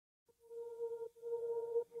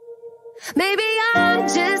Maybe I'm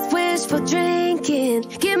just wishful drinking.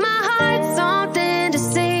 Give my heart something to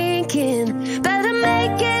sink in. Better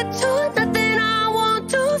make it to nothing I won't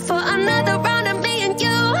do for another round of me and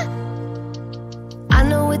you. I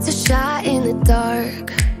know it's a shot in the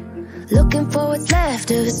dark, looking for what's left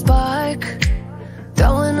of a spark.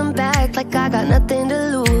 Throwing them back like I got nothing to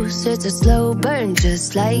lose. It's a slow burn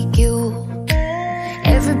just like you.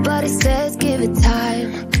 Everybody says give it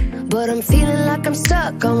time, but I'm feeling like I'm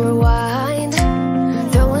stuck on rewind.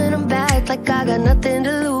 Throwing them back like I got nothing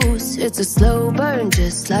to lose. It's a slow burn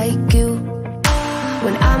just like you.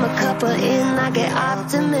 When I'm a couple in, I get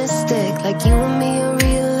optimistic, like you and me are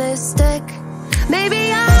realistic.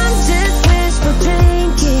 Maybe I'm just wishful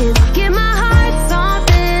drinking. Give my heart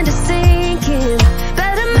something to sink in.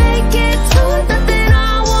 Better make it to nothing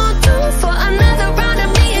I won't do for another round of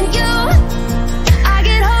me and you. I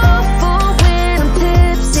get hopeful when I'm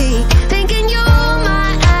tipsy, thinking you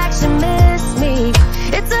might actually miss me.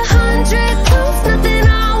 It's 100 proof, nothing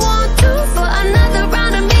I won't do for another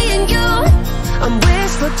round of me and you. I'm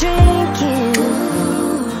wishful drinking.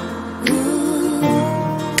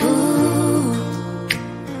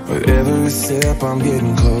 With every sip I'm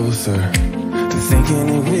getting closer to thinking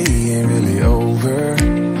that we ain't really over.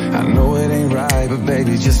 I know it ain't right, but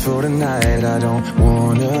baby, just for tonight I don't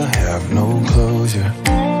wanna have no closure.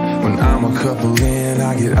 When I'm a couple in,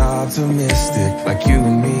 I get optimistic, like you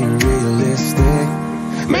and me are realistic.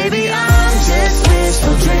 Maybe I'm just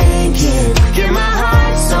wishful drinking. Give my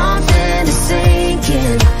heart something to sink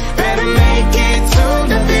in. Better make it to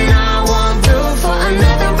nothing I won't do for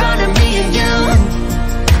another round of me and you.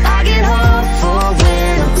 I get hopeful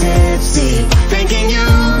when I'm tipsy, thinking you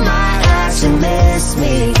might actually miss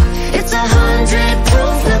me. It's 100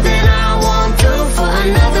 proof, nothing I won't do for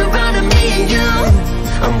another round of me and you.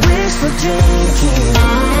 I'm wishful drinking.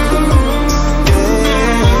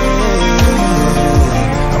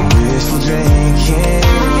 I'm wishful drinking. Wishful drinking,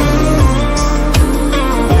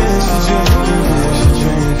 wishful drinking,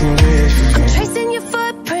 wishful I'm drinking. tracing your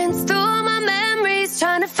footprints through my memories,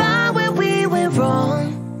 trying to find where we went wrong.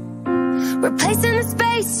 Replacing the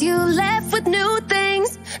space you left with new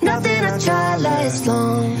things. Nothing I try lasts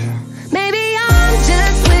long. Maybe I'm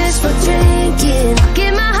just wishful drinking.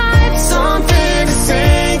 Give my heart something to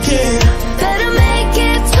say.